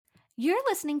You're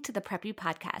listening to the Preppy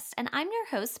Podcast, and I'm your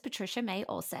host, Patricia May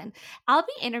Olson. I'll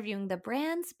be interviewing the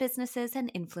brands, businesses,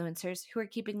 and influencers who are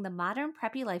keeping the modern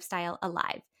preppy lifestyle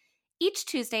alive. Each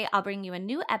Tuesday, I'll bring you a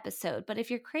new episode, but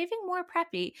if you're craving more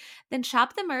preppy, then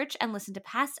shop the merch and listen to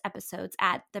past episodes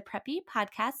at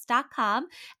thepreppypodcast.com,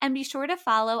 and be sure to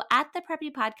follow at The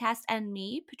Preppy Podcast and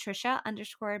me,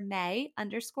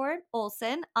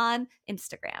 Patricia_May_Olson on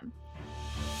Instagram.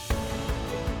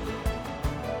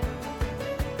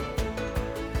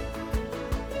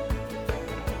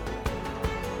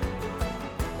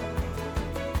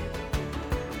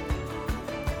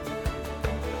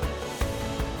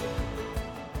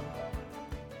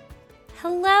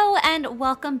 Hello and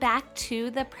welcome back to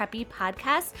the Preppy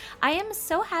Podcast. I am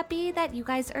so happy that you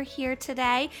guys are here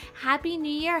today. Happy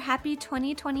New Year. Happy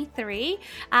 2023.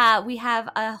 We have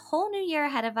a whole new year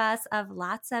ahead of us of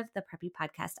lots of the Preppy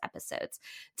Podcast episodes.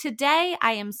 Today,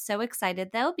 I am so excited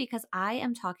though, because I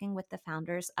am talking with the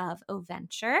founders of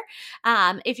Oventure.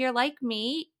 If you're like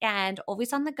me and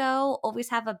always on the go, always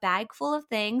have a bag full of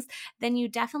things, then you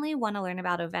definitely want to learn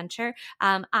about Oventure.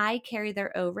 I carry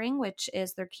their O-ring, which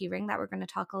is their key ring that we're going to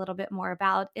talk a little bit more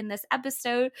about in this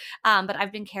episode, but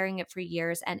I've been carrying it for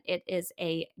years and it is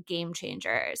a game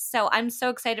changer. So I'm so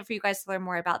excited for you guys to learn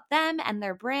more about them and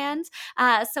their brand.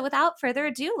 So without further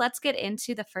ado, let's get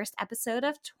into the first episode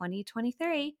of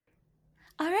 2023.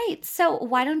 All right, so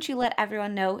why don't you let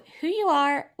everyone know who you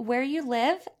are, where you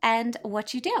live, and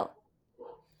what you do?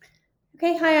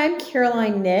 Okay, hi, I'm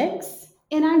Caroline Nix.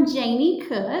 And I'm Jamie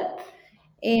Cook.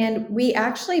 And we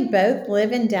actually both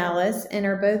live in Dallas and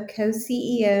are both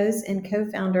co-CEOs and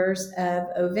co-founders of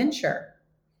Oventure.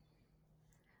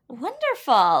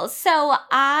 Wonderful. So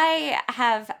I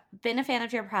have been a fan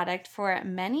of your product for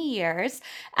many years,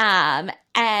 and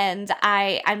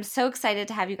I'm so excited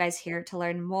to have you guys here to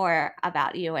learn more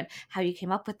about you and how you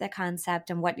came up with the concept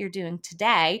and what you're doing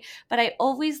today. But I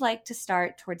always like to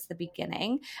start towards the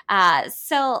beginning.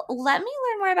 So let me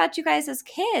learn more about you guys as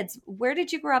kids. Where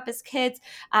did you grow up as kids?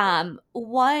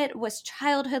 What was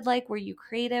childhood like? Were you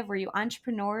creative? Were you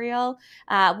entrepreneurial?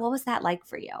 What was that like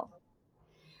for you?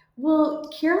 Well,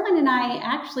 Caroline and I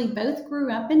actually both grew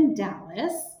up in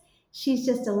Dallas. She's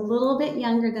just a little bit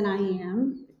younger than I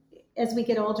am. As we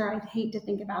get older, I hate to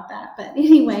think about that. But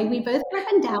anyway, we both grew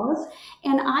up in Dallas,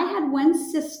 and I had one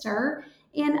sister.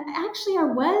 And actually,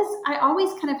 I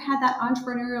always kind of had that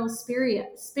entrepreneurial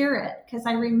spirit because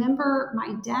I remember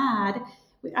my dad.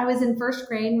 I was in first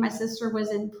grade, and my sister was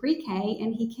in pre-K,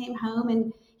 and he came home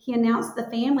and he announced the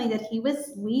family that he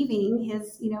was leaving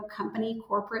his, company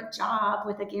corporate job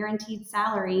with a guaranteed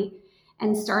salary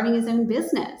and starting his own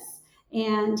business.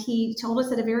 And he told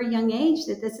us at a very young age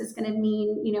that this is going to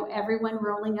mean, everyone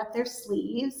rolling up their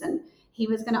sleeves, and he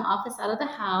was going to office out of the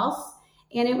house.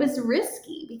 And it was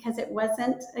risky because it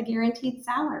wasn't a guaranteed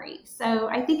salary. So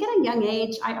I think at a young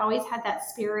age, I always had that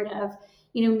spirit of,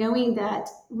 knowing that,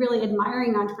 really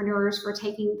admiring entrepreneurs for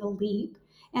taking the leap.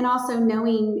 And also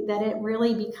knowing that it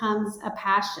really becomes a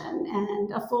passion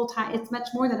and a full-time, it's much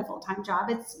more than a full-time job.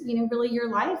 It's, really your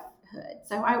livelihood.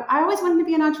 So I always wanted to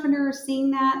be an entrepreneur. Seeing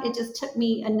that, it just took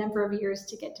me a number of years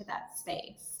to get to that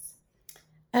space.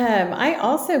 I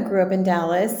also grew up in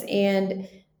Dallas, and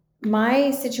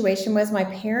my situation was my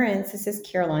parents, this is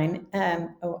Caroline. I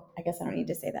guess I don't need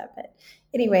to say that, but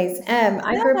anyways,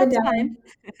 I grew up in Dallas.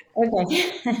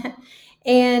 Okay.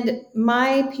 And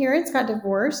my parents got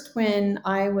divorced when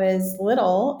I was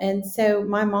little. And so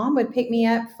my mom would pick me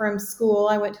up from school.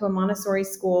 I went to a Montessori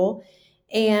school,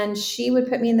 and she would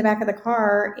put me in the back of the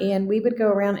car, and we would go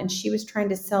around, and she was trying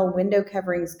to sell window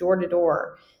coverings door to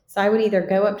door. So I would either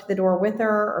go up to the door with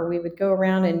her, or we would go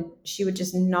around and she would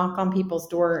just knock on people's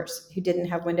doors who didn't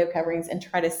have window coverings and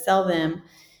try to sell them.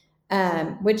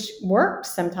 Which worked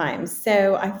sometimes.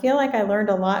 So I feel like I learned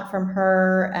a lot from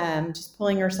her, just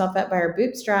pulling herself up by her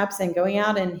bootstraps and going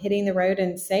out and hitting the road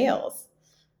in sales.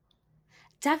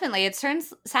 Definitely. It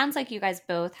sounds like you guys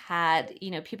both had,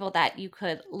 people that you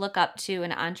could look up to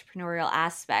in entrepreneurial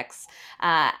aspects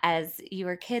as you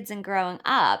were kids and growing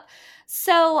up.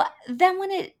 So then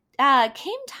when it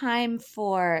came time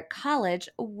for college,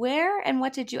 where and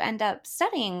what did you end up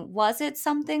studying? Was it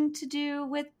something to do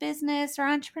with business or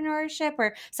entrepreneurship,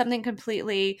 or something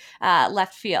completely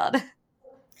left field?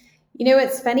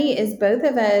 What's funny is both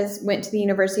of us went to the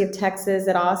University of Texas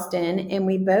at Austin, and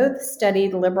we both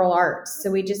studied liberal arts. So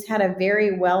we just had a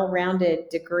very well-rounded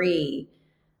degree.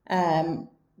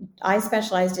 I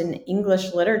specialized in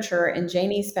English literature, and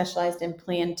Jamie specialized in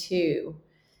Plan 2.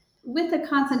 With a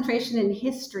concentration in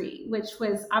history, which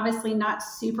was obviously not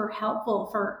super helpful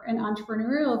for an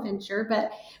entrepreneurial venture,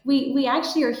 but we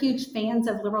actually are huge fans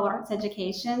of liberal arts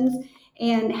educations.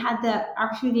 and had the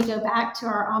opportunity to go back to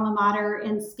our alma mater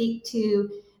and speak to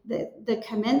the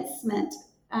commencement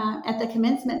at the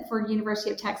commencement for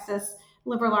University of Texas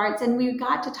Liberal Arts. And we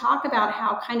got to talk about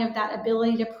how kind of that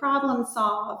ability to problem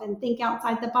solve and think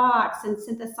outside the box and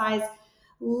synthesize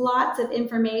lots of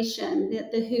information,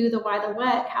 the who, the why, the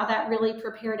what, how that really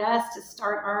prepared us to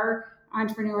start our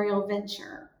entrepreneurial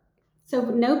venture. So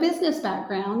no business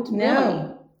background,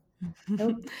 No.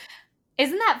 really.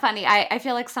 Isn't that funny? I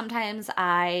feel like sometimes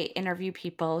I interview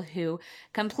people who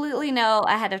completely know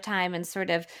ahead of time and sort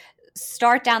of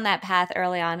start down that path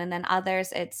early on, and then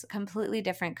others, it's completely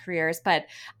different careers. But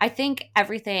I think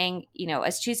everything,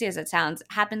 as cheesy as it sounds,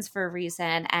 happens for a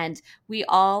reason, and we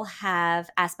all have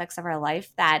aspects of our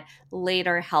life that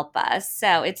later help us.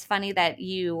 So it's funny that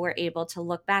you were able to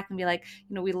look back and be like,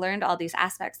 we learned all these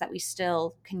aspects that we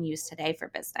still can use today for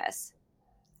business.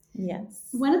 Yes.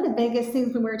 One of the biggest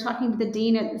things when we were talking to the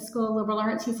dean at the School of Liberal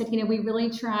Arts, he said, we really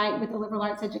try with the liberal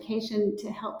arts education to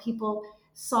help people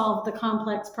solve the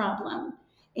complex problem.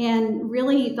 And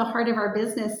really the heart of our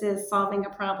business is solving a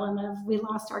problem of we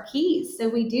lost our keys. So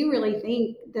we do really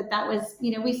think that was,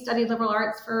 we studied liberal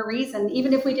arts for a reason,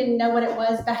 even if we didn't know what it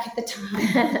was back at the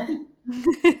time.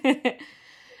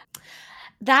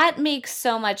 That makes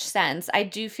so much sense. I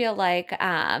do feel like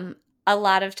a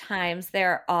lot of times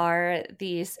there are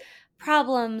these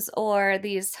problems or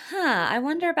these, I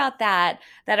wonder about that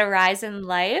arise in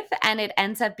life, and it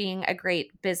ends up being a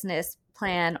great business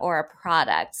plan or a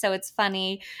product. So it's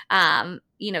funny,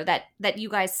 that you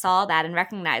guys saw that and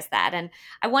recognized that. And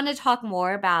I want to talk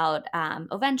more about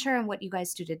Oventure and what you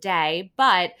guys do today.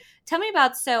 But tell me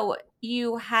about, so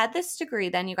you had this degree,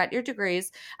 then you got your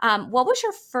degrees. What was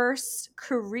your first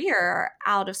career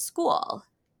out of school?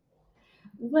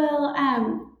 Well,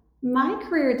 my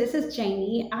career, this is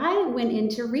Jamie. I went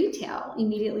into retail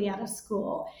immediately out of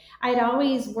school. I'd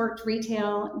always worked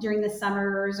retail during the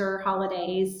summers or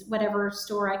holidays, whatever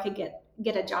store I could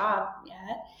get a job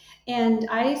at. And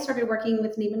I started working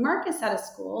with Neiman Marcus out of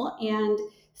school and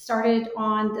started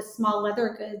on the small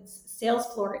leather goods sales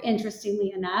floor,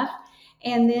 interestingly enough,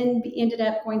 and then ended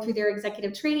up going through their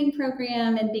executive training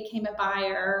program and became a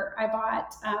buyer. I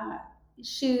bought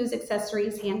shoes,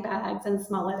 accessories, handbags, and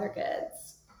small leather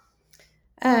goods.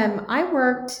 I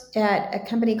worked at a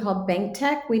company called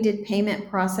BankTech. We did payment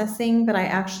processing, but I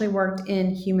actually worked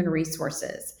in human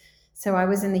resources. So I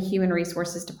was in the human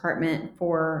resources department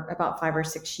for about 5 or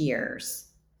 6 years.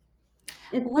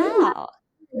 Wow.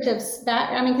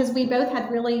 Because we both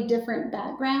had really different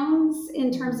backgrounds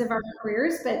in terms of our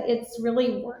careers, but it's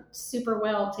really worked super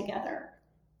well together.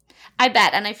 I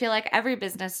bet. And I feel like every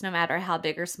business, no matter how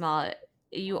big or small,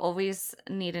 you always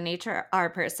need an HR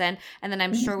person. And then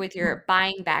I'm sure with your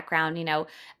buying background,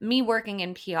 me working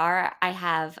in PR, I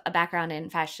have a background in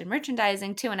fashion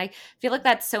merchandising too. And I feel like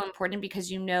that's so important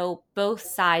because both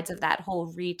sides of that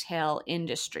whole retail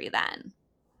industry then.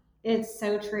 It's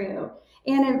so true.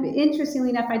 And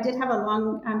interestingly enough, I did have a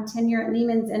long tenure at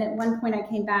Neiman's, and at one point I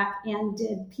came back and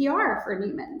did PR for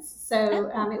Neiman's. So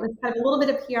it was kind of a little bit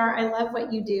of PR. I love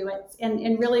what you do,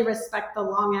 and really respect the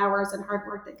long hours and hard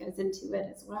work that goes into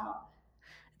it as well.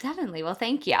 Definitely. Well,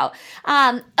 thank you.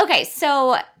 Okay,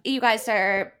 so you guys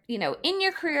are, in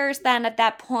your careers then at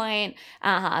that point,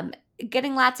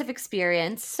 getting lots of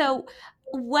experience. So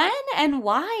when and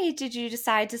why did you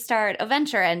decide to start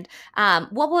Oventure, and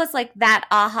what was like that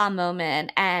aha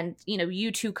moment and,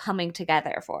 you two coming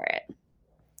together for it?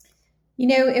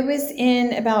 It was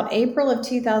in about April of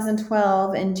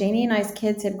 2012, and Janie and I's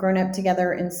kids had grown up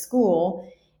together in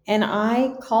school. And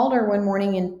I called her one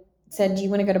morning and said, "Do you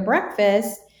want to go to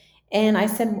breakfast?" And I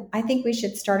said, "I think we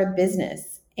should start a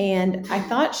business." And I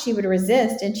thought she would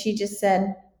resist, and she just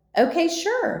said, "Okay,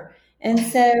 sure." And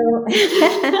so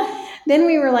then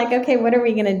we were like, okay, what are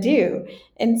we going to do?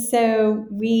 And so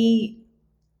we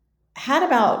had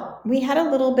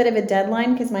a little bit of a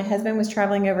deadline because my husband was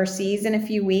traveling overseas in a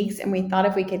few weeks. And we thought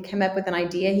if we could come up with an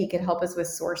idea, he could help us with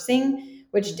sourcing,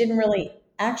 which didn't really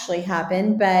actually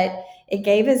happen. But it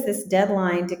gave us this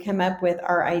deadline to come up with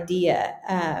our idea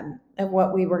of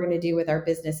what we were going to do with our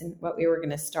business and what we were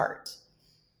going to start.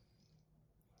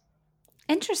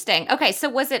 Interesting. Okay. So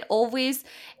was it always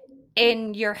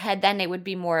in your head then it would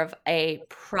be more of a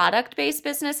product-based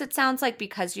business, it sounds like,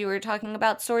 because you were talking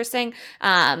about sourcing?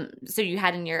 So you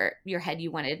had in your head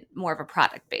you wanted more of a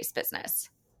product-based business.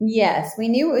 Yes, we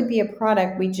knew it would be a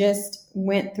product. We just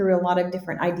went through a lot of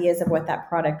different ideas of what that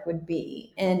product would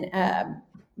be. And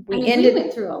we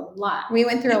went through a lot. We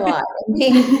went through a lot.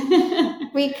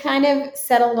 We kind of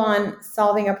settled on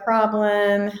solving a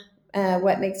problem,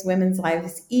 what makes women's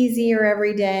lives easier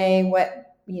every day,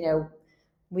 what,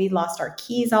 we lost our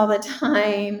keys all the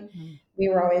time. Mhm. We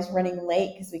were always running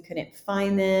late because we couldn't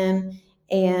find them.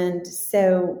 And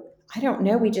so I don't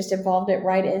know, we just evolved it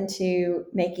right into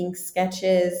making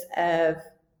sketches of,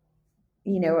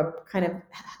 a kind of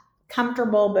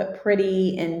comfortable but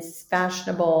pretty and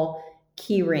fashionable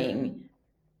key ring.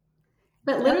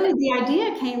 But literally, the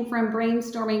idea came from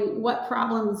brainstorming what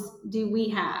problems do we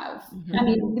have? Mhm. I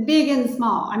mean, the big and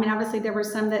small. I mean, obviously, there were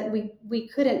some that we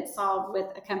couldn't solve with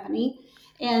a company.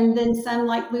 And then some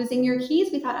like losing your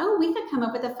keys, we thought, oh, we could come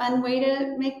up with a fun way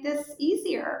to make this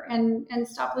easier and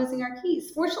stop losing our keys.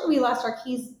 Fortunately, we lost our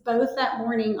keys both that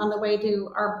morning on the way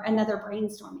to another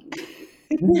brainstorming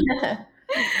meeting.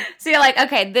 So you're like,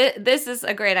 okay, this is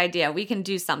a great idea. We can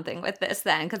do something with this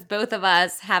then, because both of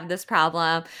us have this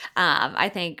problem. I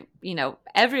think,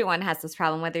 everyone has this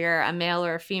problem, whether you're a male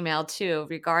or a female too,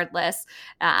 regardless.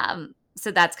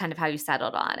 So that's kind of how you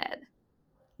settled on it.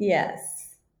 Yes.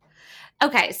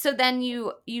 Okay, so then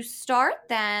you start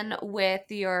then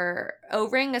with your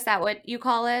O-ring. Is that what you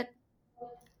call it?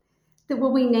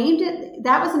 Well, we named it.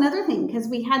 That was another thing because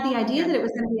we had the idea that it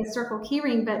was going to be a circle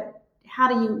keyring, but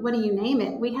what do you name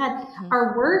it? We had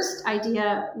our worst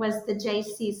idea was the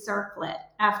JC circlet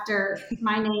after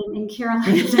my name and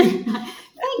Caroline's name.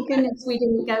 Thank goodness we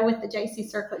didn't go with the JC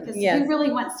circlet because who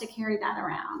really wants to carry that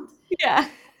around? Yeah.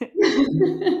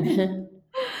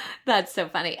 That's so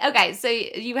funny. Okay, so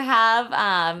you have,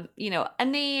 a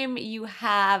name, you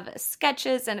have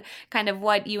sketches and kind of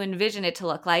what you envision it to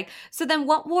look like. So then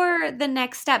what were the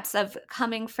next steps of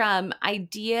coming from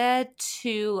idea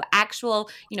to actual,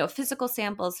 physical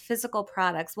samples, physical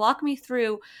products? Walk me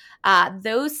through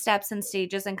those steps and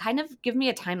stages and kind of give me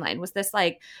a timeline. Was this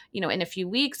like, in a few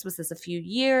weeks? Was this a few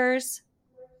years?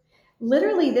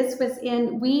 Literally, this was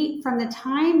from the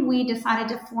time we decided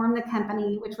to form the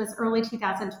company, which was early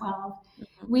 2012,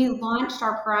 we launched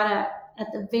our product at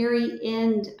the very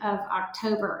end of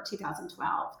October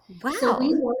 2012. Wow. So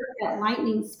we worked at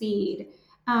lightning speed.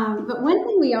 But one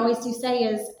thing we always do say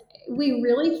is we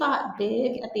really thought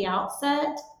big at the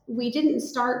outset. We didn't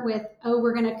start with,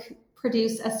 we're going to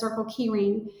produce a circle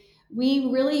keyring.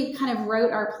 We really kind of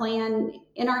wrote our plan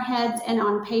in our heads and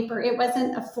on paper. It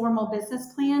wasn't a formal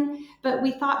business plan, but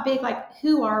we thought big, like,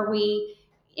 who are we?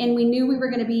 And we knew we were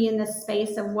going to be in the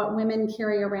space of what women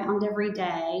carry around every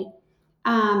day.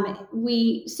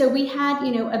 We had,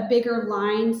 a bigger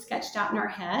line sketched out in our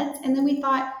heads. And then we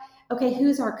thought, okay,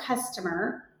 who's our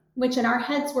customer? Which in our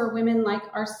heads were women like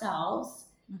ourselves.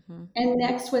 Mm-hmm. And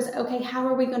next was, okay, how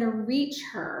are we going to reach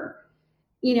her?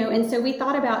 And so we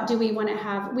thought about, do we want to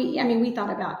have, we thought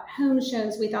about home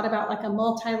shows. We thought about like a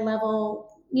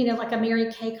multi-level, like a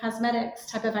Mary Kay Cosmetics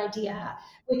type of idea.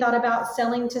 We thought about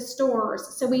selling to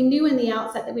stores. So we knew in the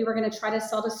outset that we were going to try to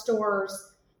sell to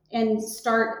stores and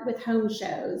start with home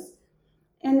shows.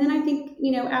 And then I think,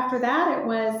 after that it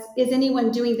was, is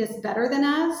anyone doing this better than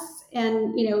us?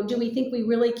 And, do we think we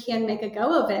really can make a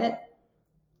go of it?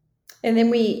 And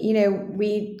then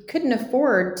we couldn't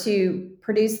afford to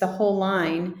produce the whole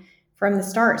line from the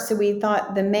start. So we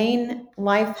thought the main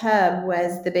life hub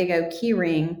was the Big O key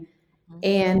ring.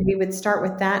 And we would start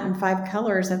with that in 5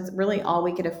 colors. That's really all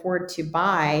we could afford to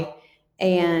buy.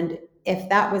 And if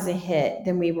that was a hit,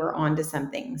 then we were on to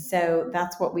something. So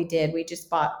that's what we did. We just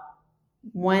bought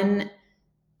one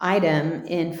item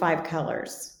in 5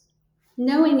 colors.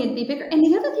 Knowing it'd be bigger. And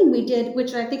the other thing we did,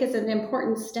 which I think is an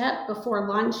important step before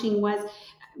launching, was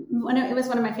it was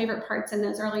one of my favorite parts in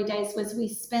those early days was we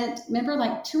spent, remember,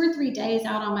 like 2 or 3 days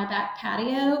out on my back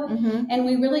patio, and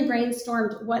we really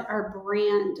brainstormed what our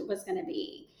brand was going to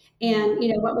be. And,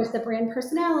 what was the brand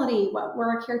personality? What were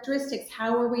our characteristics?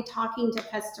 How were we talking to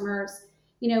customers?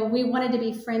 We wanted to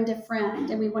be friend to friend,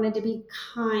 and we wanted to be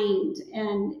kind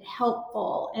and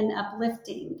helpful and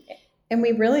uplifting. And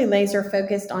we really laser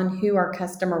focused on who our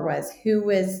customer was, who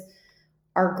was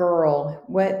our girl,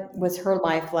 what was her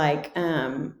life like,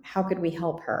 how could we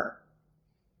help her?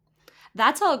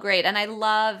 That's all great. And I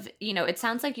love, it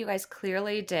sounds like you guys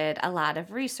clearly did a lot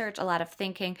of research, a lot of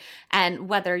thinking, and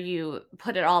whether you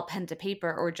put it all pen to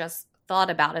paper or just thought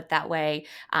about it that way,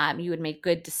 you would make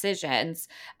good decisions.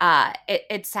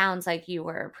 It sounds like you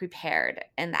were prepared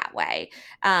in that way.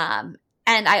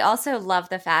 And I also love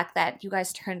the fact that you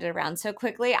guys turned it around so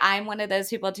quickly. I'm one of those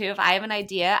people too. If I have an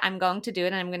idea, I'm going to do it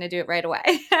and I'm going to do it right away.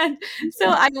 And so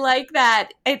I like that.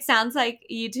 It sounds like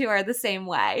you two are the same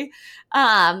way.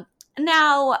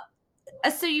 Now,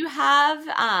 so you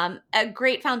have a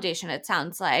great foundation, it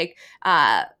sounds like,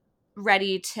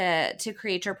 ready to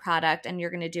create your product, and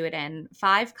you're going to do it in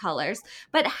 5 colors.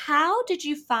 But how did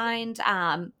you find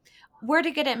where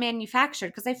to get it manufactured?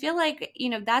 Because I feel like,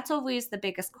 that's always the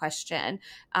biggest question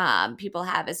people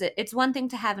have. It's one thing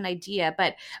to have an idea,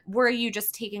 but were you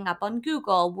just taking up on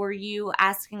Google? Were you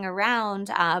asking around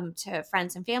to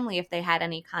friends and family if they had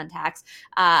any contacts?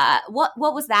 What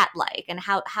was that like, and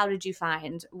how did you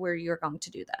find where you're going to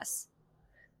do this?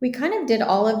 We kind of did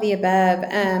all of the above.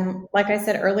 Like I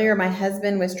said earlier, my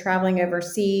husband was traveling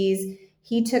overseas.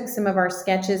 He took some of our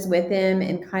sketches with him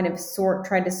and kind of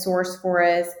tried to source for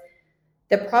us.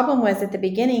 The problem was at the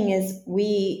beginning is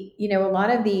a lot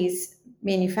of these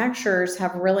manufacturers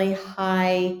have really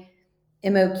high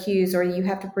MOQs, or you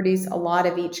have to produce a lot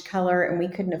of each color, and we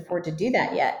couldn't afford to do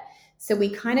that yet. So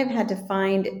we kind of had to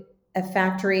find a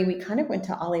factory. We kind of went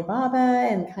to Alibaba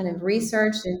and kind of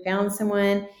researched and found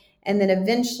someone, and then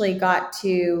eventually got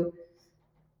to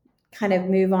kind of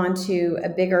move on to a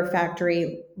bigger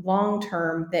factory long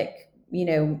term that,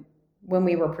 when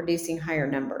we were producing higher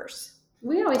numbers.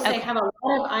 We always say have a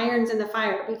lot of irons in the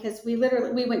fire, because we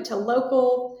went to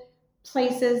local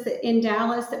places in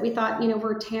Dallas that we thought,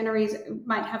 where tanneries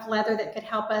might have leather that could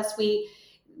help us. We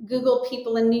Googled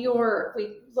people in New York.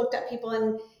 We looked at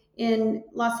people in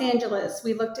Los Angeles.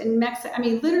 We looked in Mexico. I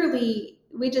mean, literally,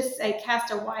 we just say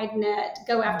cast a wide net,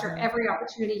 go after every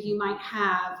opportunity you might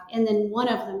have, and then one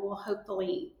of them will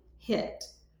hopefully hit.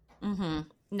 Mm-hmm.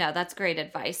 No, that's great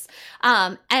advice.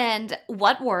 And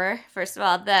what were, first of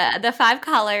all, the 5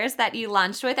 colors that you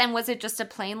launched with? And was it just a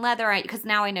plain leather? Because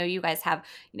now I know you guys have,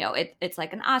 it's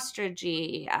like an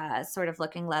ostrichy sort of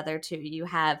looking leather too. You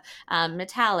have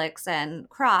metallics and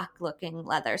croc looking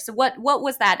leather. So what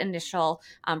was that initial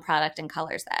product and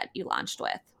colors that you launched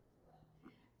with?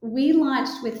 We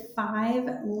launched with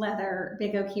 5 leather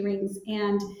Big O key rings,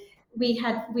 and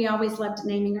we always loved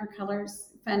naming our colors.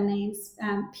 Fun names.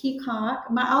 Peacock.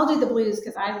 I'll do the blues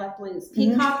because I love blues.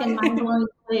 Peacock and Mind Blowing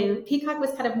Blue. Peacock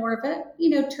was kind of more of a,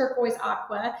 turquoise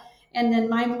aqua. And then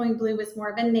Mind Blowing Blue was more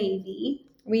of a navy.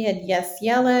 We had Yes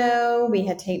Yellow. We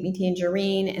had Take Me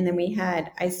Tangerine. And then we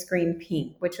had Ice Cream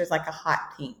Pink, which was like a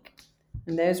hot pink.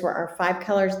 And those were our 5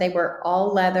 colors. They were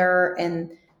all leather, and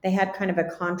they had kind of a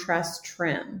contrast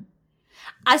trim.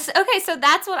 Okay, so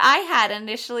that's what I had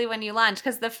initially when you launched,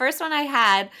 because the first one I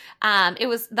had, it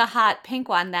was the hot pink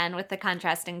one then with the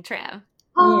contrasting trim.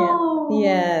 Oh,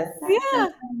 yes.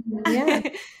 Yeah.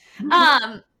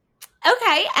 Yeah.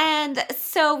 Okay, and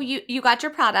so you got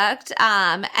your product,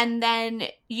 and then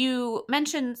you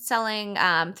mentioned selling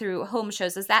through home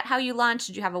shows. Is that how you launched?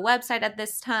 Did you have a website at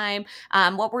this time?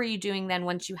 What were you doing then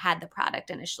once you had the product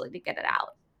initially to get it out?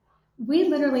 We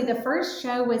literally, the first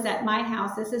show was at my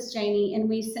house. This is Janie. And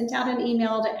we sent out an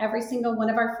email to every single one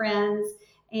of our friends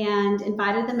and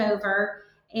invited them over,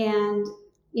 and,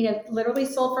 literally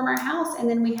sold from our house. And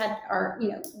then we had our,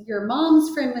 your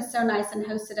mom's friend was so nice and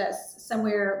hosted us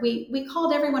somewhere. We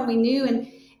called everyone we knew.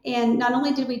 And not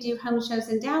only did we do home shows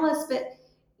in Dallas, but,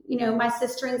 my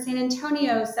sister in San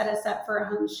Antonio set us up for a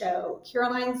home show.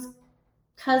 Caroline's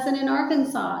cousin in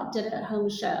Arkansas did a home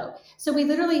show. So we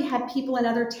literally had people in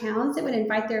other towns that would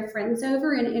invite their friends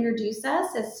over and introduce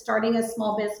us as starting a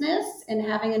small business and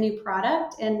having a new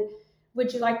product. And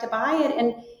would you like to buy it?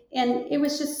 And it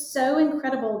was just so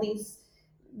incredible, these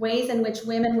ways in which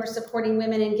women were supporting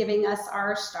women and giving us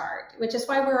our start, which is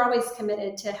why we're always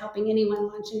committed to helping anyone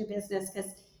launching a business,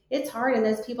 because it's hard. And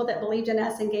those people that believed in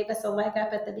us and gave us a leg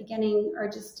up at the beginning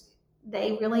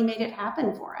they really made it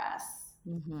happen for us.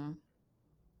 Mm-hmm.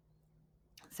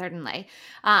 Certainly.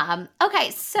 Okay,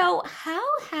 so how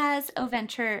has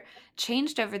Oventure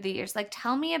changed over the years? Like,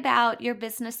 tell me about your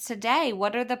business today.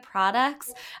 What are the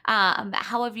products?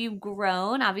 How have you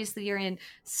grown? Obviously, you're in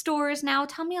stores now.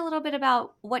 Tell me a little bit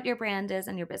about what your brand is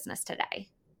and your business today.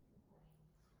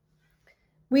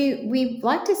 We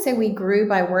like to say we grew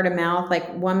by word of mouth,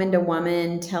 like woman to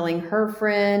woman telling her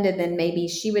friend, and then maybe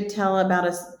she would tell about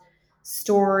a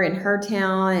store in her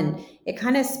town, and it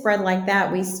kind of spread like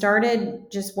that. We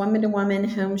started just woman to woman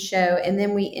home show, and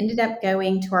then we ended up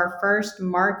going to our first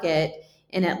market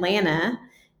in Atlanta,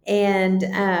 and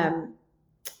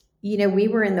we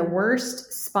were in the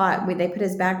worst spot. They put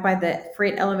us back by the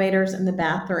freight elevators in the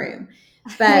bathroom.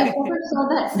 But we never saw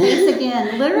that space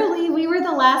again. Literally, we were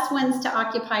the last ones to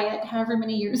occupy it however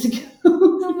many years ago.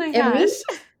 Oh my gosh.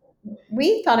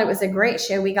 We thought it was a great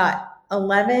show. We got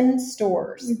 11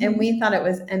 stores, and we thought it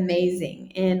was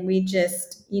amazing. And we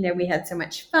just, we had so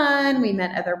much fun. We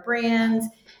met other brands,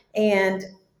 and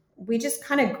we just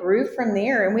kind of grew from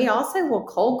there. And we also will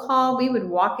cold call. We would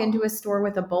walk into a store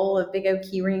with a bowl of Big O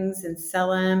key rings and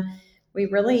sell them. We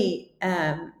really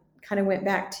kind of went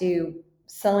back to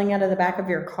selling out of the back of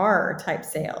your car type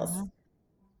sales.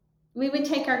 We would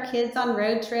take our kids on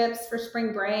road trips for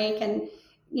spring break, and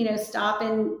stop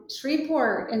in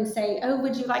Shreveport and say, oh,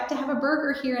 would you like to have a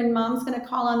burger here? And mom's going to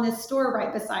call on this store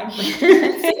right beside you.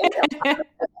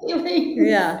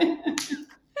 Yeah.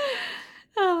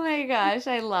 Oh my gosh,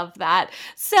 I love that.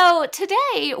 So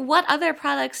today, what other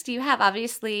products do you have?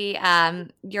 Obviously,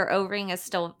 your O-ring is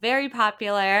still very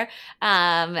popular,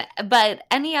 but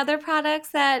any other products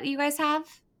that you guys have?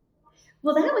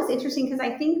 Well, that was interesting because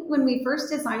I think when we first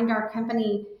designed our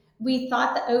company, we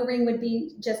thought the O-ring would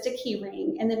be just a key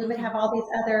ring, and then we would have all these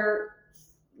other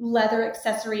leather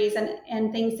accessories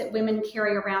and things that women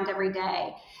carry around every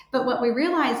day. But what we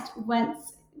realized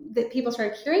once that people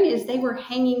started carrying it is they were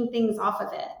hanging things off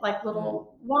of it, like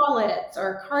little wallets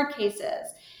or card cases.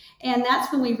 And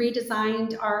that's when we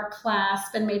redesigned our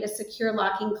clasp and made a secure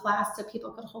locking clasp so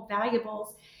people could hold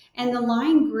valuables. And the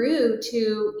line grew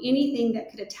to anything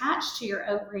that could attach to your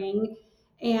O-ring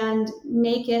and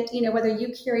make it, whether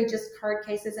you carry just card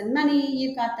cases and money,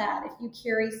 you've got that. If you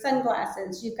carry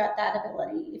sunglasses, you've got that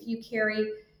ability. If you carry,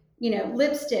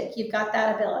 lipstick, you've got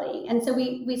that ability. And so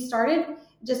we started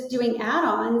just doing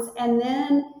add-ons, and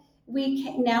then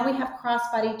now we have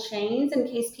crossbody chains in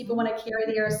case people want to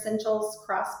carry their essentials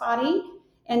crossbody,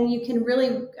 and you can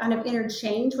really kind of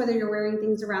interchange whether you're wearing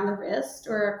things around the wrist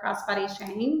or a crossbody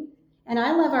chain. And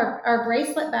I love our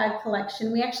bracelet bag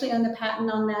collection. We actually own the patent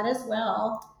on that as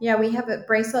well. Yeah, we have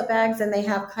bracelet bags, and they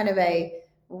have kind of a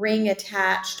ring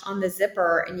attached on the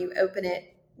zipper, and you open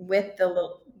it with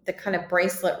the kind of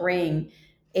bracelet ring.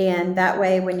 And that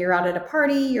way, when you're out at a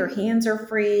party, your hands are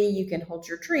free. You can hold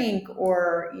your drink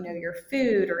or, your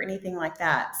food or anything like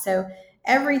that. So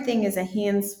everything is a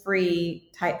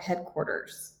hands-free type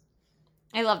headquarters.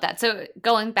 I love that. So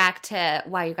going back to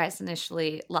why you guys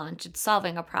initially launched, it's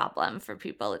solving a problem for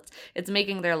people. It's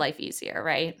making their life easier,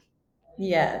 right?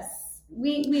 Yes.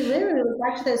 We literally was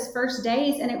back to those first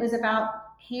days, and it was about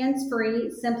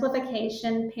hands-free,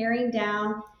 simplification, paring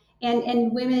down,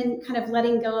 and women kind of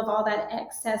letting go of all that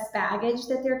excess baggage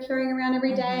that they're carrying around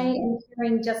every day and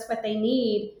carrying just what they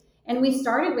need. And we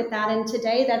started with that, and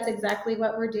today that's exactly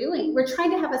what we're doing. We're trying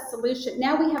to have a solution.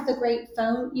 Now we have the great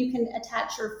phone. You can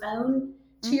attach your phone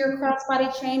to your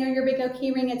crossbody chain or your Big O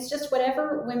key ring. It's just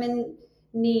whatever women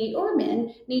need or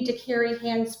men need to carry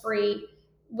hands-free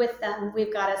with them.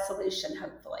 We've got a solution,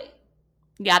 hopefully.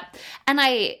 Yep. And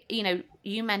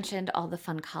you mentioned all the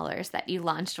fun colors that you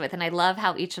launched with, and I love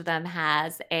how each of them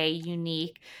has a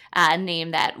unique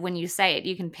name that when you say it,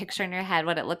 you can picture in your head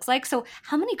what it looks like. So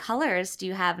how many colors do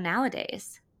you have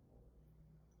nowadays?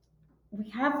 We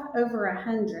have over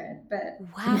 100, but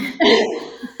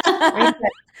wow.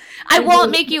 I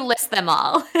won't make you list them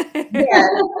all. Yeah,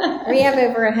 we have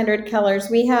over 100 colors.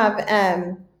 We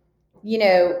have,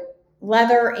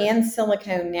 leather and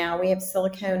silicone now. We have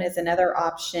silicone as another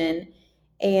option,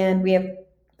 and we have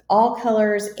all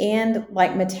colors and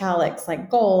like metallics, like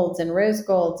golds and rose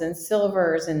golds and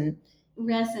silvers and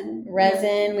resin.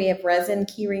 We have resin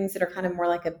key rings that are kind of more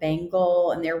like a bangle,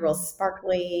 and they're real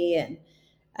sparkly.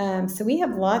 And so we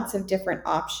have lots of different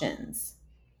options.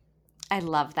 I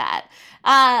love that.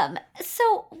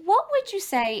 So what would you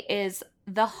say is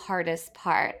the hardest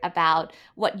part about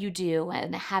what you do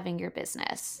and having your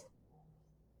business?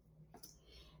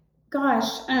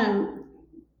 Gosh,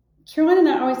 Caroline and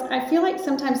I feel like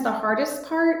sometimes the hardest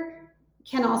part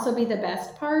can also be the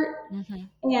best part.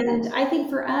 And I think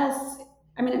for us,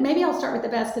 maybe I'll start with the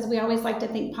best because we always like to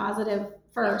think positive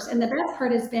first. And the best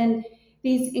part has been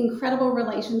these incredible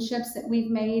relationships that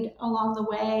we've made along the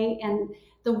way, and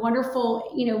the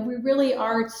wonderful, we really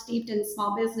are steeped in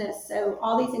small business. So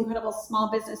all these incredible small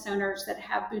business owners that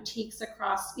have boutiques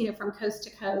across, from coast to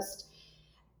coast,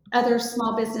 other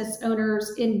small business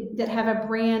owners that have a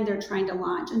brand they're trying to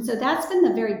launch. And so that's been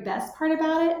the very best part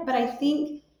about it. But I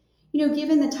think,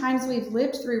 given the times we've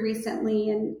lived through recently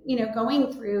and,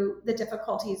 going through the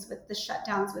difficulties with the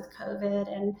shutdowns with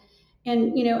COVID and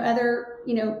other,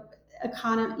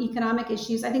 economic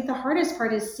issues, I think the hardest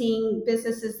part is seeing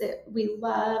businesses that we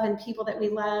love and people that we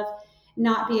love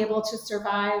not be able to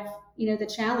survive, the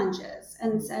challenges.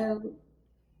 And so,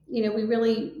 we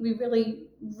really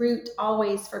root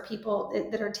always for people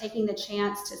that are taking the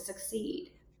chance to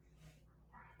succeed.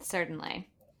 Certainly.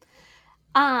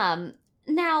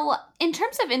 Now, in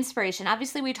terms of inspiration,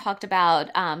 obviously we talked about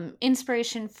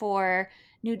inspiration for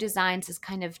new designs is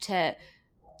kind of to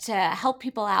help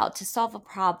people out, to solve a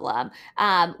problem.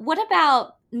 What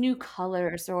about new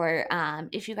colors or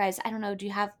if you guys, I don't know, do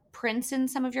you have prints in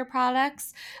some of your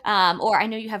products? Or I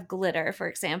know you have glitter, for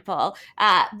example.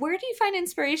 Where do you find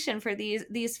inspiration for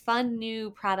these fun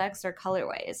new products or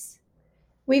colorways?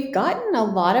 We've gotten a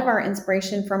lot of our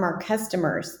inspiration from our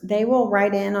customers. They will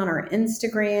write in on our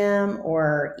Instagram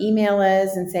or email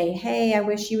us and say, hey, I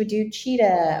wish you would do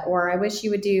cheetah, or I wish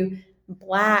you would do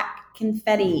black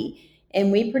confetti.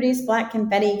 And we produced black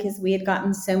confetti because we had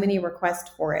gotten so many requests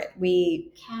for it.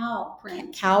 Cow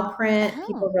print. Oh.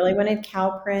 People really wanted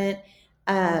cow print.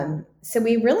 So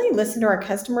we really listen to our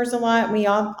customers a lot. We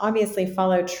obviously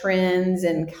follow trends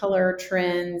and color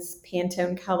trends,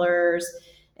 Pantone colors,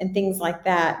 and things like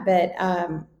that. But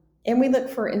and we look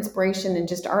for inspiration in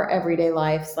just our everyday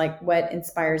lives, like what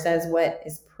inspires us, what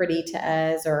is pretty to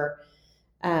us, or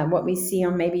what we see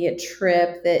on maybe a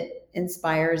trip that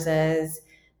inspires us.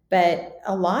 But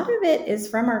a lot of it is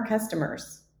from our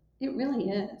customers. It really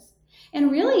is. And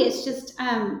really, it's just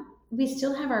we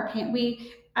still have our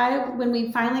when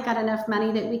we finally got enough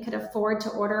money that we could afford to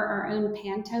order our own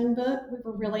Pantone book, we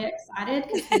were really excited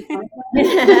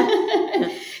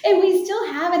and we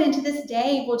still have it. And to this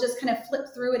day, we'll just kind of flip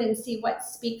through it and see what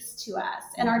speaks to us.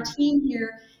 And our team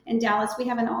here in Dallas, we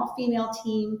have an all-female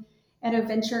team at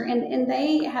Oventure, and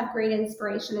they have great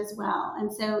inspiration as well.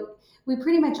 And so we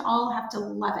pretty much all have to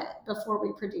love it before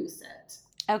we produce it.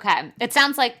 Okay. It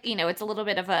sounds like, it's a little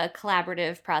bit of a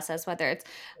collaborative process, whether it's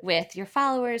with your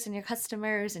followers and your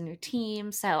customers and your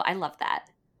team. So I love that.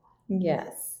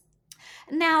 Yes.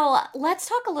 Now, let's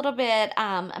talk a little bit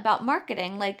about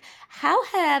marketing. Like, how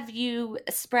have you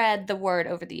spread the word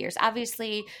over the years?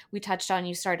 Obviously, we touched on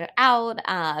you started out,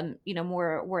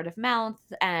 more word of mouth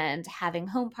and having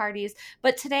home parties.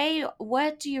 But today,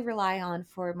 what do you rely on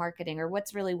for marketing, or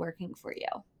what's really working for you?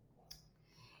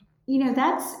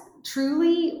 That's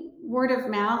truly word of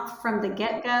mouth from the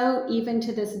get-go, even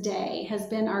to this day, has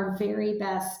been our very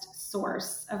best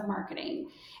source of marketing.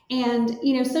 And,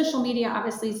 social media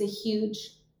obviously is a huge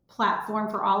platform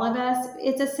for all of us.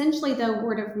 It's essentially the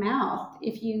word of mouth,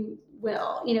 if you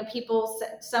will.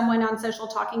 Someone on social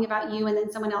talking about you and then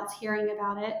someone else hearing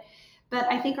about it. But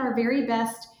I think our very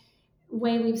best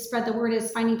way we've spread the word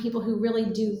is finding people who really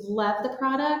do love the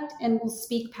product and will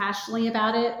speak passionately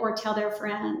about it or tell their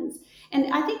friends.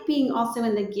 And I think being also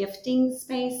in the gifting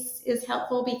space is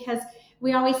helpful, because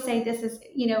we always say this is,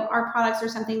 our products are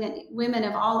something that women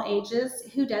of all ages,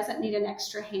 who doesn't need an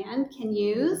extra hand, can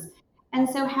use. And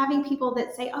so having people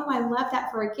that say, oh, I love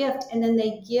that for a gift, and then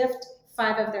they gift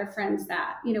 5 of their friends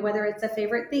that, whether it's a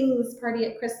favorite things party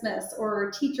at Christmas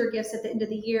or teacher gifts at the end of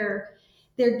the year,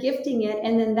 they're gifting it,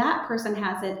 and then that person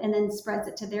has it and then spreads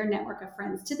it to their network of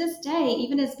friends. To this day,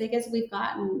 even as big as we've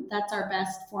gotten, that's our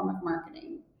best form of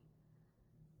marketing.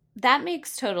 That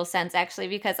makes total sense, actually,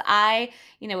 because I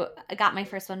got my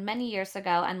first one many years ago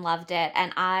and loved it.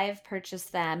 And I've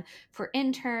purchased them for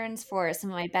interns, for some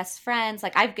of my best friends.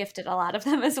 Like, I've gifted a lot of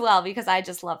them as well because I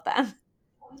just love them.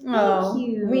 Oh,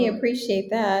 we appreciate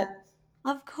that.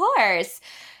 Of course.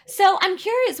 So I'm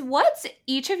curious, what's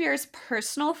each of yours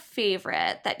personal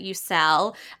favorite that you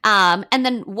sell? And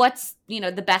then what's,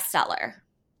 the best seller?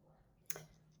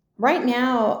 Right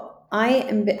now,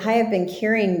 I have been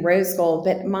carrying rose gold,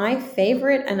 but my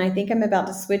favorite, and I think I'm about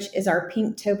to switch, is our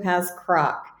pink topaz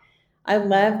crock. I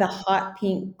love the hot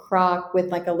pink crock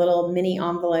with like a little mini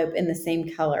envelope in the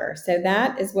same color. So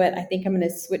that is what I think I'm going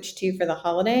to switch to for the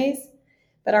holidays.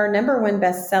 But our number one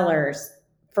best sellers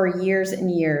for years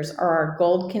and years are our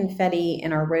gold confetti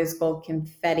and our rose gold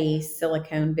confetti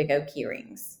silicone Big O key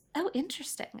rings. Oh,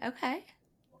 interesting. Okay.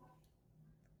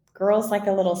 Girls like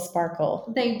a little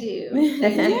sparkle. They do.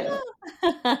 They do.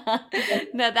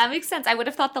 No, that makes sense. I would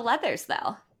have thought the leathers,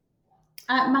 though.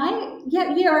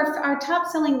 Our top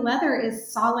selling leather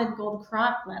is solid gold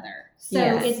crock leather. So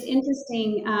yes. It's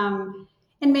interesting.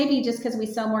 And maybe just because we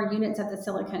sell more units of the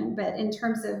silicone, but in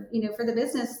terms of, for the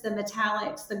business, the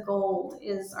metallics, the gold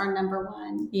is our number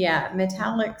one. Yeah,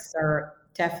 metallics are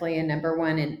definitely a number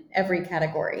one in every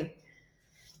category.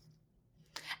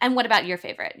 And what about your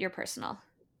favorite, your personal?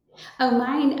 Oh,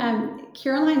 mine,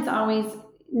 Caroline's always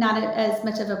not as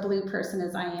much of a blue person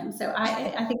as I am. So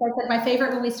I think I said my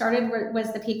favorite when we started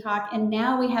was the peacock. And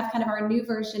now we have kind of our new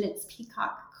version. It's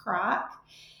peacock crock.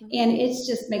 And it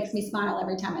just makes me smile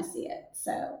every time I see it.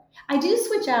 So I do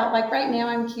switch out. Like right now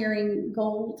I'm carrying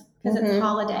gold because it's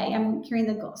holiday. I'm carrying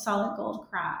the solid gold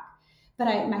crock.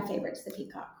 But my favorite's the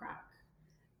peacock crock.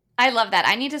 I love that.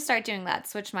 I need to start doing that.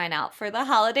 Switch mine out for the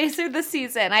holidays or the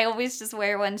season. I always just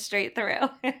wear one straight through.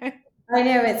 I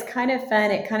know, it's kind of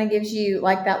fun. It kind of gives you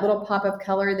like that little pop of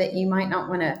color that you might not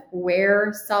want to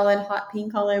wear solid hot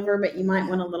pink all over, but you might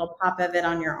want a little pop of it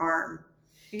on your arm.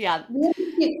 Yeah. We had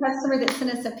a customer that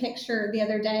sent us a picture the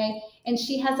other day, and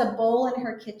she has a bowl in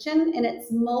her kitchen, and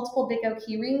it's multiple Big O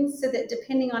key rings, so that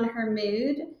depending on her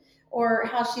mood or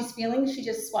how she's feeling, she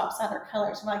just swaps out her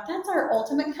colors. We're like, that's our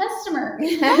ultimate customer.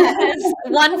 Yes,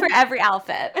 one for every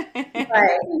outfit.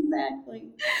 Right. Exactly.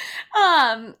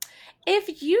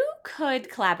 If you could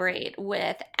collaborate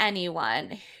with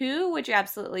anyone, who would you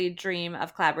absolutely dream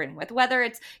of collaborating with? Whether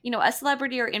it's, a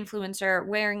celebrity or influencer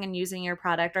wearing and using your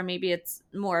product, or maybe it's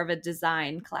more of a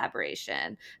design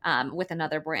collaboration with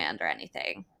another brand or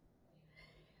anything.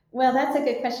 Well, that's a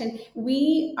good question.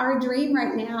 Our dream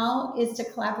right now is to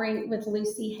collaborate with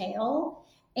Lucy Hale.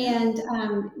 And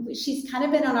she's kind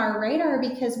of been on our radar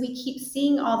because we keep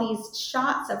seeing all these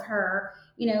shots of her,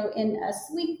 in Us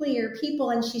Weekly or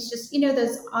People. And she's just,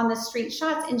 those on the street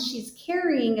shots, and she's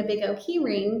carrying a big oak key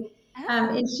ring.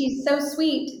 And she's so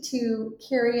sweet to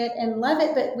carry it and love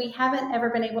it. But we haven't ever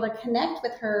been able to connect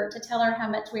with her to tell her how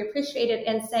much we appreciate it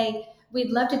and say, we'd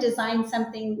love to design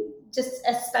something just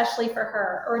especially for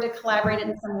her or to collaborate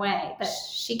in some way. But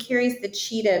she carries the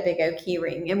cheetah big oak key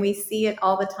ring, and we see it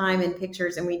all the time in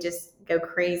pictures, and we just go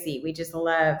crazy. We just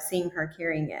love seeing her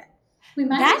carrying it. We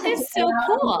might that is so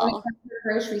cool.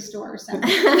 Grocery store or something.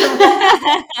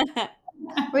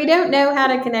 We don't know how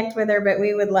to connect with her, but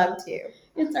we would love to.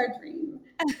 It's our dream.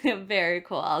 Very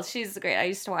cool. She's great. I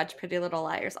used to watch Pretty Little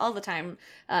Liars all the time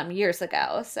years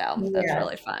ago. So that's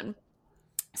really fun.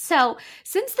 So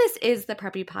since this is the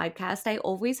Preppy Podcast, I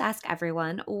always ask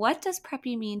everyone, what does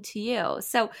Preppy mean to you?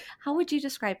 So how would you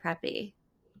describe Preppy?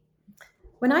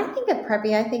 When I think of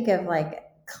Preppy, I think of like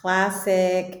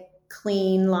classic,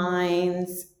 clean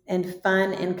lines and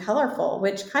fun and colorful,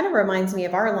 which kind of reminds me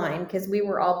of our line because we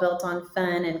were all built on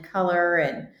fun and color,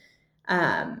 and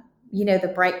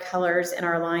the bright colors in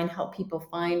our line help people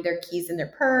find their keys in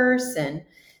their purse. And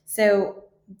so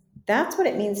that's what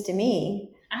it means to me.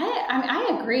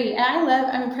 I agree.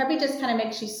 And Preppy just kind of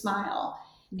makes you smile.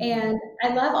 Mm-hmm. And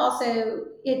I love also,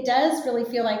 it does really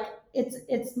feel like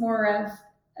it's more of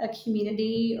a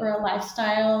community or a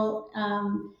lifestyle,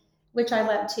 which I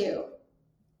love too.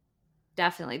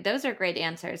 Definitely. Those are great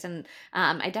answers. And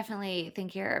I definitely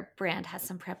think your brand has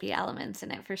some preppy elements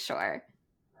in it for sure.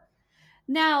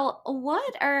 Now,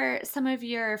 what are some of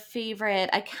your favorite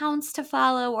accounts to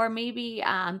follow, or maybe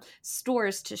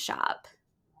stores to shop?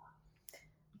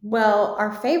 Well,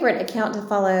 our favorite account to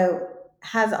follow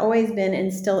has always been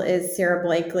and still is Sarah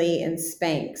Blakely and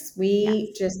Spanx.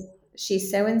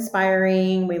 She's so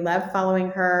inspiring. We love following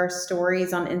her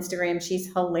stories on Instagram.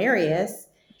 She's hilarious.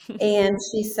 And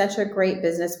she's such a great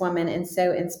businesswoman and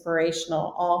so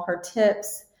inspirational. All her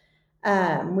tips.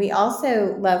 We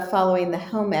also love following the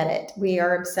Home Edit. We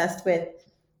are obsessed with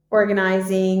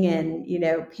organizing and,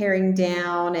 paring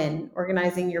down and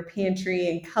organizing your pantry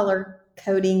and color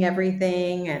coding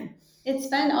everything. And it's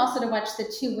fun also to watch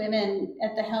the two women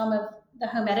at the helm of the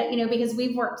Home Edit, because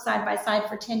we've worked side by side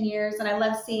for 10 years, and I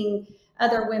love seeing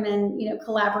other women,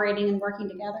 collaborating and working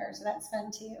together. So that's fun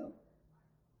too.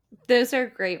 Those are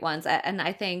great ones. And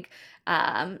I think,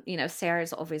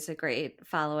 Sarah's always a great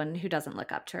follow, and who doesn't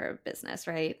look up to her business,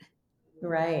 right?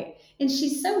 Right. And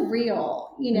she's so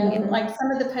real, like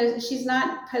some of the posts, she's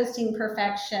not posting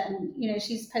perfection,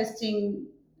 she's posting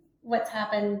what's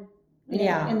happened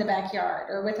in the backyard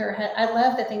or with her. I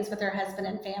love the things with her husband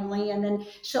and family. And then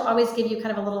she'll always give you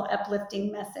kind of a little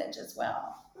uplifting message as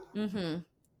well. Mm-hmm.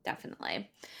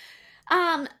 Definitely.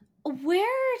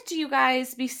 Where do you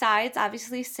guys, besides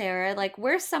obviously Sarah,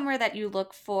 where's somewhere that you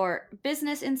look for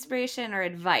business inspiration or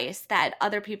advice that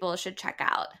other people should check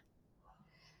out?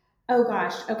 Oh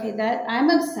gosh. Okay. I'm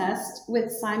obsessed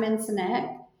with Simon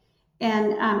Sinek.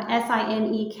 And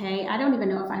Sinek, I don't even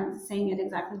know if I'm saying it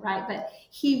exactly right, but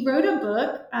he wrote a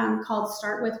book called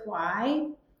Start With Why,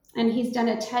 and he's done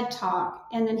a TED Talk.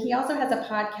 And then he also has a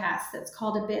podcast that's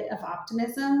called A Bit of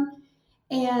Optimism.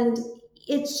 And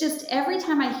it's just, every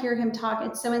time I hear him talk,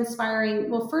 it's so inspiring.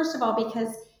 Well, first of all,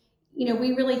 because,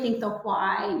 we really think the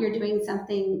why you're doing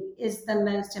something is the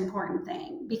most important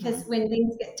thing. Because when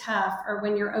things get tough or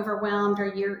when you're overwhelmed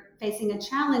or you're facing a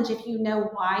challenge, if you know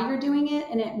why you're doing it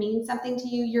and it means something to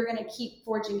you, you're going to keep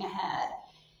forging ahead.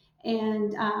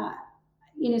 And,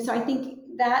 so I think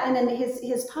that, and then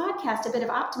his podcast, A Bit of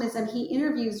Optimism, he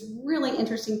interviews really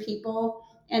interesting people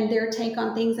and their take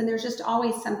on things. And there's just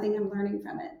always something I'm learning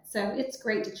from it. So it's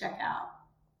great to check out.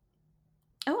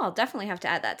 Oh, I'll definitely have to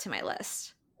add that to my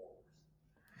list.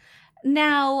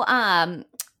 Now,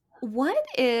 what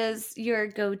is your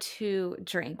go-to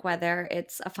drink, whether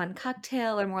it's a fun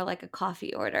cocktail or more like a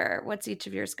coffee order? What's each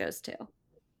of yours goes to?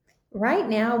 Right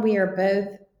now, we are both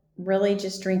really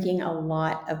just drinking a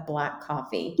lot of black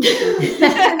coffee.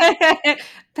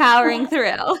 Powering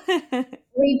through.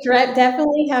 We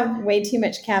definitely have way too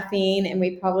much caffeine, and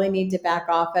we probably need to back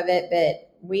off of it,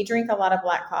 but we drink a lot of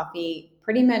black coffee.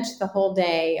 pretty much the whole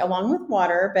day, along with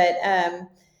water. But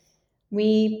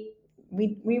we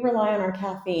rely on our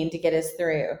caffeine to get us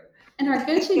through. And our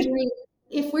go-to drink,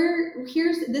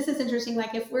 this is interesting,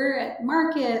 like if we're at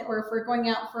market or if we're going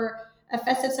out for a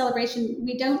festive celebration,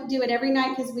 we don't do it every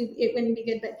night because it wouldn't be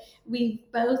good, but we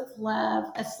both love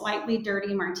a slightly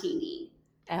dirty martini.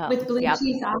 With blue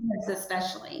cheese olives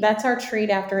especially. That's our treat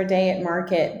after a day at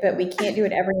market, but we can't do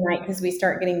it every night because we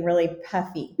start getting really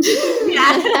puffy.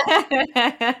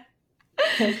 Yeah.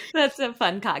 That's a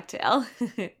fun cocktail.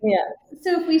 Yeah.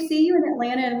 So if we see you in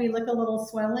Atlanta and we look a little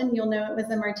swollen, you'll know it was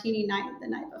a martini night the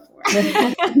night before.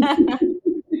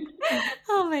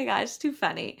 Oh my gosh, too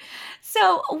funny.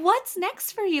 So what's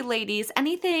next for you ladies?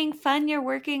 Anything fun you're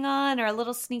working on or a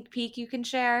little sneak peek you can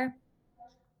share?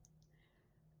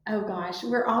 Oh gosh,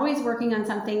 we're always working on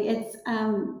something. It's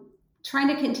trying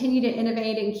to continue to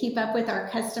innovate and keep up with our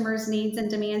customers' needs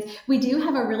and demands. We do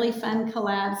have a really fun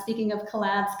collab, speaking of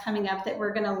collabs, coming up that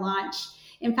we're going to launch.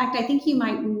 In fact, I think you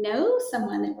might know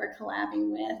someone that we're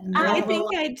collabing with. I think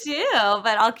I do,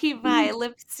 but I'll keep my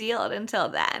lips sealed until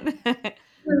then.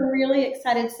 We're really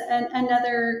excited.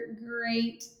 Another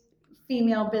great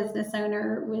female business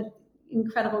owner with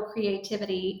incredible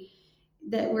creativity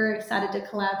that we're excited to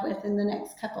collab with in the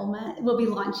next couple months. We'll be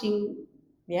launching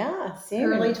soon.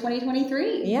 Early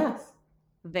 2023. Yes.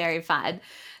 Very fun.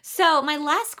 So my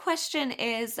last question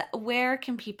is, where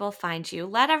can people find you?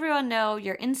 Let everyone know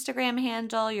your Instagram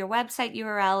handle, your website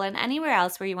URL, and anywhere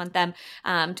else where you want them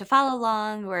to follow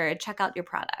along or check out your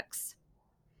products.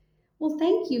 Well,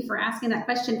 thank you for asking that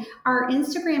question. Our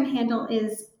Instagram handle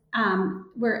is,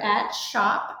 we're at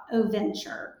Shop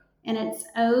Oventure. And it's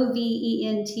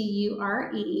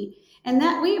OVENTURE. And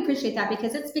that we appreciate that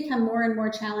because it's become more and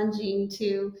more challenging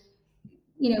to,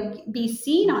 be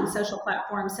seen on social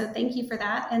platforms. So thank you for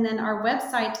that. And then our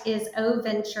website is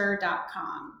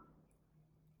oventure.com.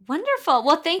 Wonderful.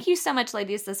 Well, thank you so much,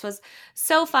 ladies. This was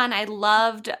so fun. I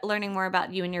loved learning more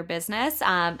about you and your business.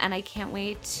 And I can't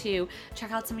wait to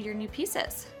check out some of your new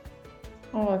pieces.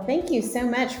 Oh, thank you so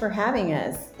much for having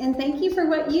us. And thank you for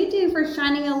what you do for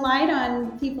shining a light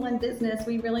on people in business.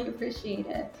 We really appreciate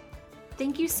it.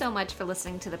 Thank you so much for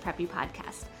listening to the Preppy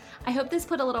Podcast. I hope this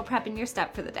put a little prep in your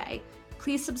step for the day.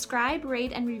 Please subscribe,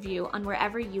 rate, and review on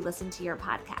wherever you listen to your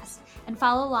podcast. And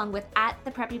follow along with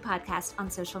 @the Preppy Podcast on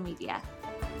social media.